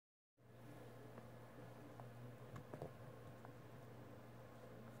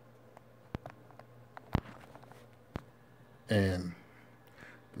And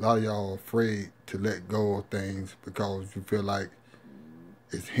a lot of y'all are afraid to let go of things because you feel like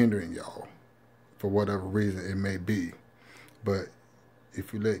it's hindering y'all for whatever reason it may be. But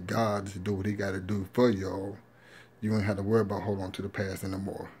if you let God just do what he got to do for y'all, you ain't have to worry about holding on to the past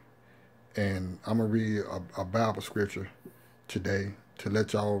anymore. And I'm going to read a Bible scripture today to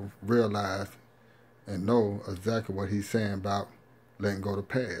let y'all realize and know exactly what he's saying about letting go of the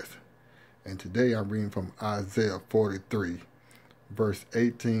past. And today I'm reading from Isaiah 43, verse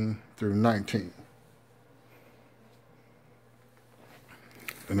 18 through 19.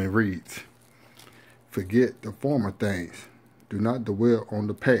 And it reads, "Forget the former things. Do not dwell on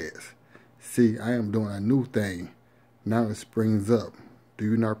the past. See, I am doing a new thing. Now it springs up. Do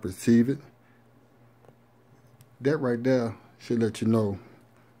you not perceive it?" That right there should let you know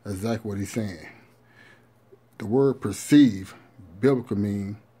exactly what he's saying. The word perceive, biblical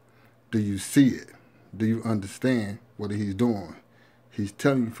mean, do you see it? Do you understand what he's doing? He's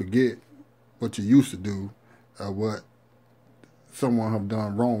telling you forget what you used to do or what someone have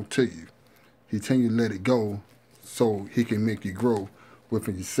done wrong to you. He's telling you to let it go so he can make you grow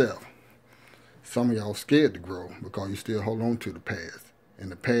within yourself. Some of y'all scared to grow because you still hold on to the past.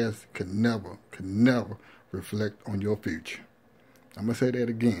 And the past could never reflect on your future. I'm going to say that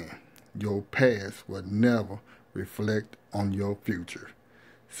again. Your past will never reflect on your future.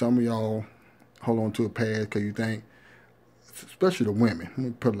 Some of y'all hold on to a past because you think, especially the women, let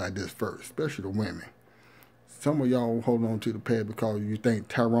me put it like this first, especially the women. Some of y'all hold on to the past because you think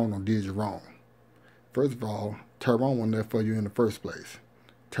Tyrone did you wrong. First of all, Tyrone wasn't there for you in the first place.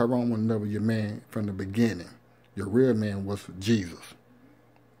 Tyrone was never your man from the beginning. Your real man was Jesus.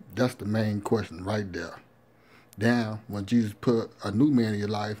 That's the main question right there. Now, when Jesus put a new man in your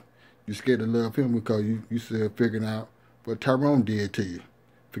life, you're scared to love him because you still figuring out what Tyrone did to you.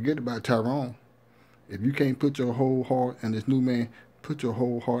 Forget about Tyrone. If you can't put your whole heart in this new man, put your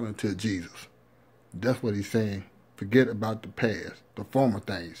whole heart into Jesus. That's what he's saying. Forget about the past, the former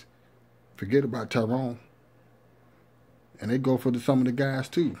things. Forget about Tyrone. And they go for some of the guys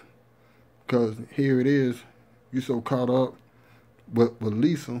too. Because here it is, you so caught up with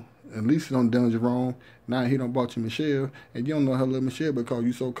Lisa, and Lisa done you wrong. Now he done bought you Michelle, and you don't know how to love Michelle because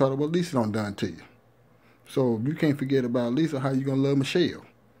you so caught up with Lisa done to you. So if you can't forget about Lisa, how you gonna love Michelle?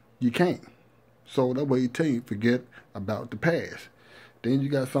 You can't. So that way you tell you, forget about the past. Then you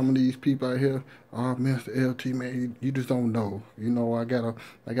got some of these people out here, oh, Mr. LT, man, you just don't know. You know, I got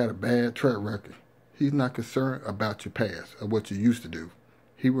a bad track record. He's not concerned about your past or what you used to do.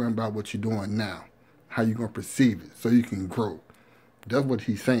 He's worrying about what you're doing now, how you going to perceive it so you can grow. That's what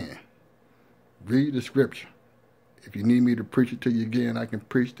he's saying. Read the scripture. If you need me to preach it to you again, I can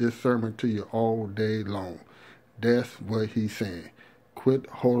preach this sermon to you all day long. That's what he's saying. Quit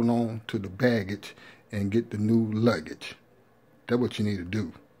holding on to the baggage and get the new luggage. That's what you need to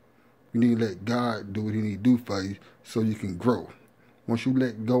do. You need to let God do what he need to do for you so you can grow. Once you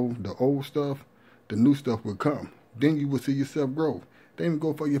let go the old stuff, the new stuff will come. Then you will see yourself grow. They even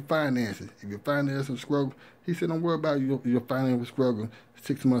go for your finances. If your finances struggle, he said, don't worry about your financial struggle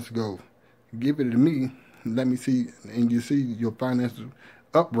 6 months ago. Give it to me. And let me see, and you see your finances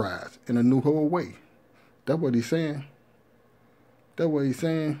uprise in a new whole way. That's what he's saying. That's what he's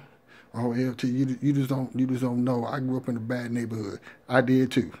saying. Oh, LT, you just don't know. I grew up in a bad neighborhood. I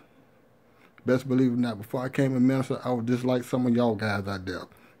did too. Best believe it or not, before I came in minister, I was just like some of y'all guys out there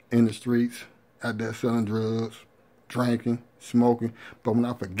in the streets, out there selling drugs, drinking, smoking. But when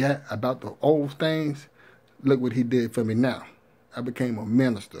I forgot about the old things, look what he did for me now. I became a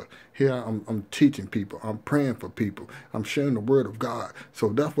minister. Here I'm teaching people. I'm praying for people. I'm sharing the word of God. So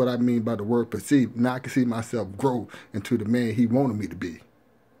that's what I mean by the word perceive. Now I can see myself grow into the man he wanted me to be.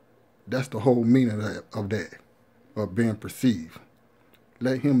 That's the whole meaning of being perceived.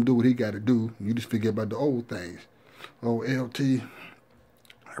 Let him do what he got to do. You just forget about the old things. Oh, LT,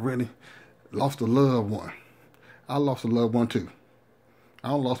 I really lost a loved one. I lost a loved one too.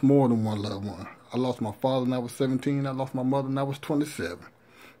 I lost more than one loved one. I lost my father when I was 17. I lost my mother when I was 27.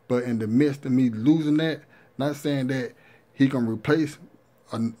 But in the midst of me losing that, not saying that he gonna replace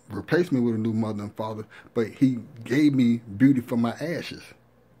me with a new mother and father, but he gave me beauty for my ashes.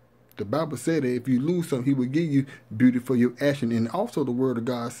 The Bible said that if you lose something, he will give you beauty for your ashes. And also the word of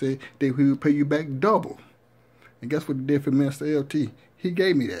God said that he will pay you back double. And guess what he did for Minister LT? He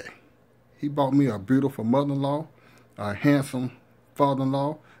gave me that. He bought me a beautiful mother-in-law, a handsome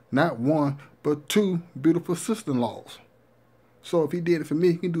father-in-law, not one, but 2 beautiful sister-in-laws. So if he did it for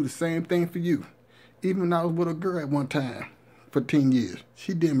me, he can do the same thing for you. Even when I was with a girl at one time for 10 years,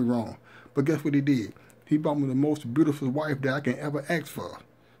 she did me wrong. But guess what he did? He bought me the most beautiful wife that I can ever ask for.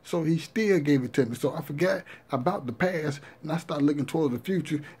 So he still gave it to me. So I forgot about the past, and I started looking towards the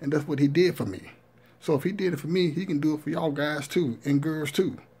future, and that's what he did for me. So if he did it for me, he can do it for y'all guys too, and girls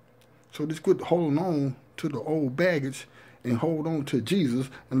too. So just quit holding on to the old baggage and hold on to Jesus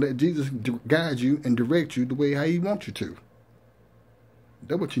and let Jesus guide you and direct you the way how he wants you to.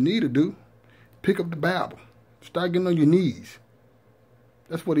 That's what you need to do. Pick up the Bible. Start getting on your knees.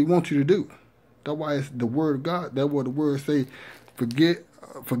 That's what he wants you to do. That's why it's the word of God. That's what the word say.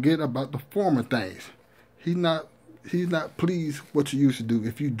 Forget about the former things. He's not pleased what you used to do.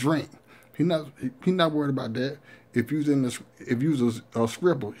 If you drink, he's not worried about that. If you was a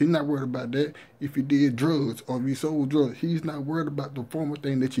scribble, he's not worried about that. If you did drugs or if you sold drugs, he's not worried about the former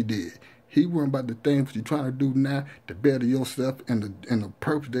thing that you did. He worried about the things that you're trying to do now to better yourself and the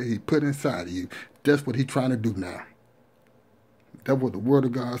purpose that he put inside of you. That's what he's trying to do now. That's what the word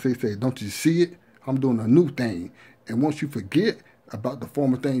of God says. Don't you see it? I'm doing a new thing. And once you forget about the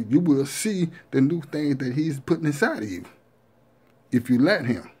former things, you will see the new things that he's putting inside of you, if you let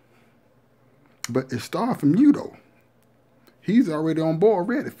him. But it starts from you, though. He's already on board,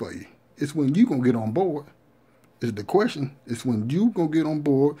 ready for you. It's when you going to get on board. It's the question. It's when you going to get on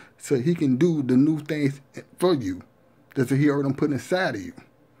board so he can do the new things for you that he already put inside of you.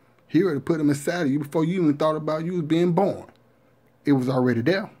 He already put them inside of you before you even thought about you being born. It was already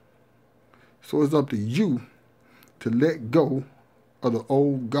there. So it's up to you to let go of the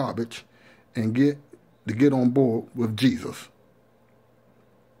old garbage and get on board with Jesus.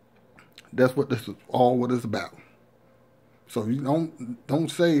 That's what this is all what it's about. So you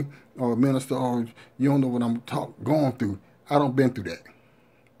don't say, oh, minister, oh, you don't know what I'm going through. I don't been through that.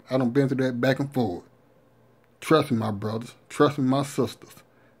 I don't been through that back and forward. Trust me, my brothers. Trust me, my sisters.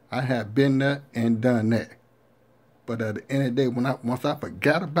 I have been there and done that. But at the end of the day, once I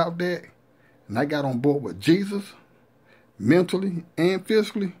forgot about that, and I got on board with Jesus, mentally and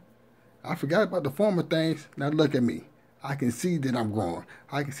physically, I forgot about the former things. Now look at me. I can see that I'm growing.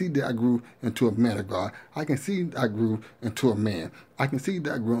 I can see that I grew into a man of God. I can see that I grew into a man. I can see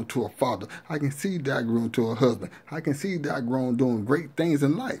that I grew into a father. I can see that I grew into a husband. I can see that I grown doing great things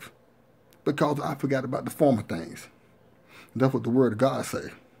in life because I forgot about the former things. That's what the word of God say.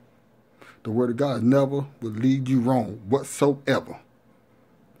 The word of God never will lead you wrong whatsoever.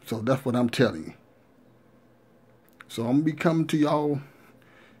 So that's what I'm telling you. So I'm going to be coming to y'all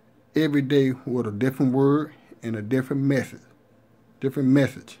every day with a different word and a different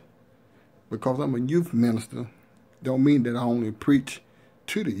message. Because I'm a youth minister, don't mean that I only preach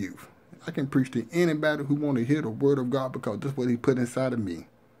to the youth. I can preach to anybody who want to hear the word of God because that's what he put inside of me.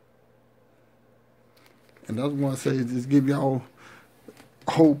 And I just want to say, just give y'all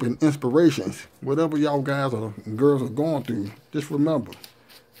hope and inspirations. Whatever y'all guys or girls are going through, just remember,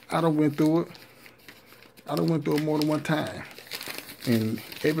 I done went through it. I done went through it more than one time. And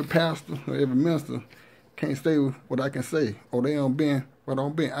every pastor or every minister can't say what I can say. Or they don't been what I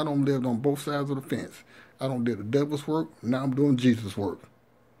don't been. I don't live on both sides of the fence. I don't do the devil's work. Now I'm doing Jesus' work.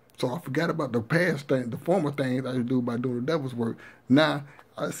 So I forgot about the past thing, the former things I used to do by doing the devil's work. Now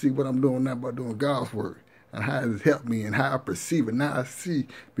I see what I'm doing now by doing God's work. And how it has helped me and how I perceive it. Now I see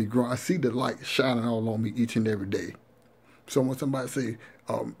me growing. I see the light shining all on me each and every day. So when somebody say,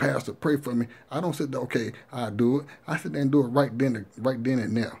 Pastor, pray for me, I don't sit there, okay, I'll do it. I sit there and do it right then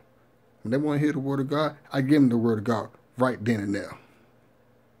and there. When they want to hear the word of God, I give them the word of God right then and there.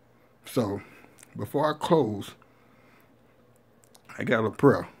 So before I close, I got a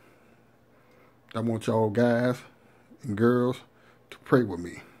prayer. I want y'all guys and girls to pray with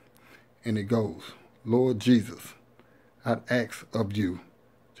me. And it goes, Lord Jesus, I ask of you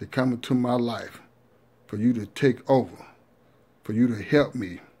to come into my life, for you to take over, for you to help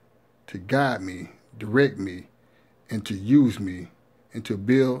me, to guide me, direct me, and to use me, and to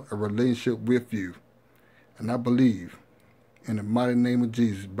build a relationship with you. And I believe in the mighty name of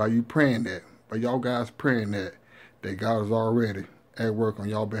Jesus, by you praying that, by y'all guys praying that God is already at work on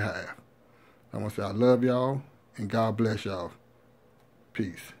y'all behalf. I want to say I love y'all, and God bless y'all.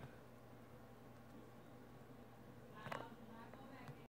 Peace.